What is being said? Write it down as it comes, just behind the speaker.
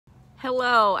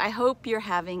Hello, I hope you're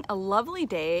having a lovely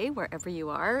day wherever you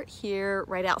are. Here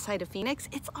right outside of Phoenix,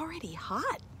 it's already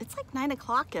hot. It's like 9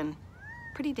 o'clock and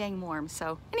pretty dang warm.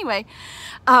 So anyway,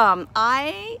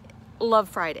 I love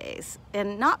Fridays,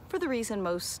 and not for the reason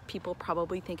most people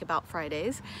probably think about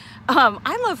Fridays.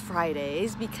 I love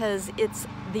Fridays because it's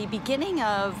the beginning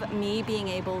of me being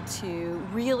able to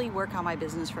really work on my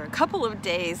business for a couple of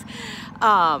days.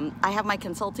 I have my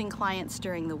consulting clients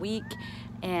during the week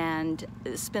and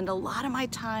spend a lot of my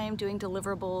time doing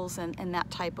deliverables and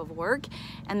that type of work.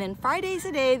 And then Friday's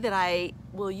a day that I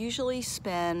will usually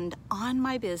spend on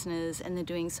my business and then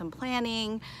doing some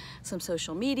planning, some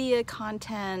social media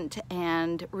content,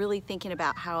 and really thinking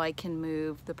about how I can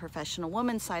move the professional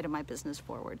woman side of my business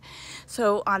forward.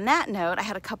 So on that note, I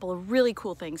had a couple of really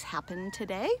cool things happen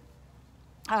today.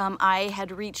 I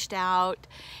had reached out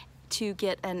to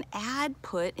get an ad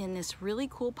put in this really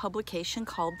cool publication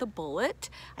called The Bullet.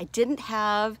 I didn't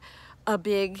have a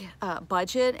big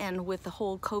budget, and with the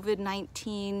whole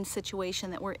COVID-19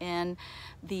 situation that we're in,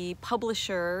 the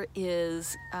publisher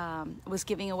was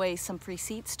giving away some free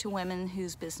seats to women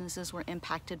whose businesses were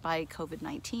impacted by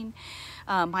COVID-19.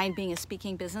 Mine being a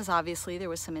speaking business, obviously there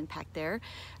was some impact there.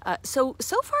 So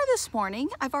far this morning,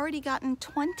 I've already gotten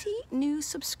 20 new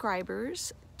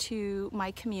subscribers to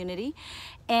my community,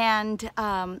 and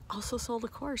also sold a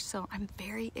course, so I'm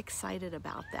very excited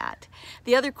about that.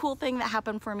 The other cool thing that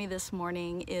happened for me this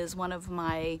morning is one of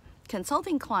my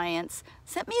consulting clients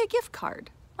sent me a gift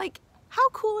card. Like, how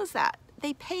cool is that?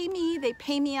 They pay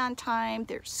me on time,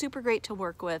 they're super great to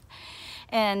work with,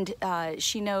 and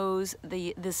she knows,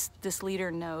 this leader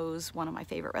knows one of my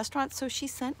favorite restaurants, so she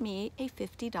sent me a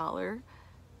 $50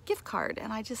 gift card,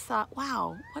 and I just thought,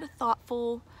 wow, what a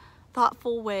thoughtful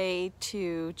way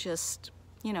to just,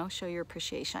 you know, show your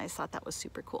appreciation. I just thought that was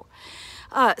super cool.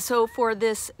 So for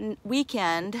this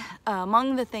weekend,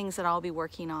 among the things that I'll be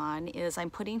working on is I'm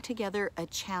putting together a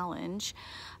challenge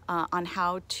on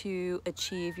how to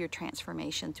achieve your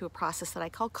transformation through a process that I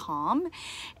call CALM.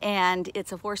 And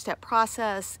it's a 4-step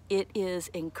process. It is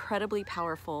incredibly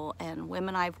powerful, and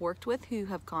women I've worked with who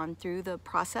have gone through the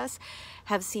process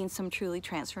have seen some truly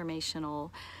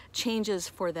transformational changes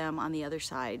for them on the other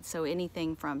side. So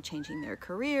anything from changing their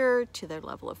career to their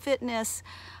level of fitness,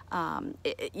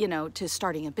 you know, to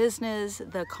starting a business,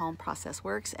 the CALM process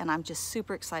works, and I'm just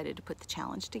super excited to put the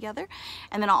challenge together.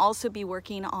 And then I'll also be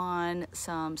working on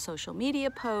some social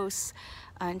media posts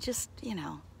and just, you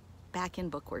know, back in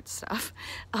bookwork stuff.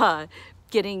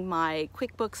 Getting my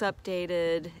QuickBooks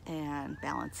updated and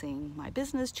balancing my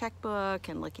business checkbook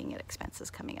and looking at expenses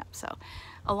coming up. So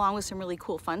along with some really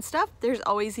cool fun stuff, there's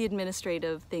always the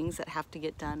administrative things that have to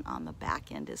get done on the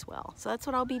back end as well. So that's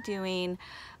what I'll be doing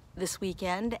this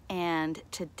weekend, and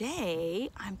today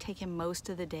I'm taking most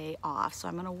of the day off. So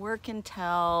I'm gonna work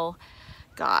until,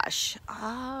 gosh,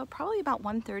 probably about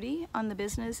 1:30 on the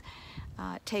business.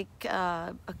 Take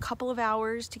a couple of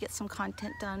hours to get some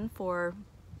content done for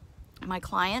my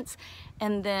clients,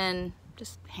 and then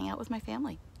just hang out with my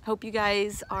family. Hope you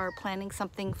guys are planning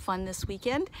something fun this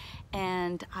weekend,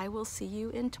 and I will see you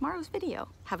in tomorrow's video.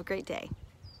 Have a great day.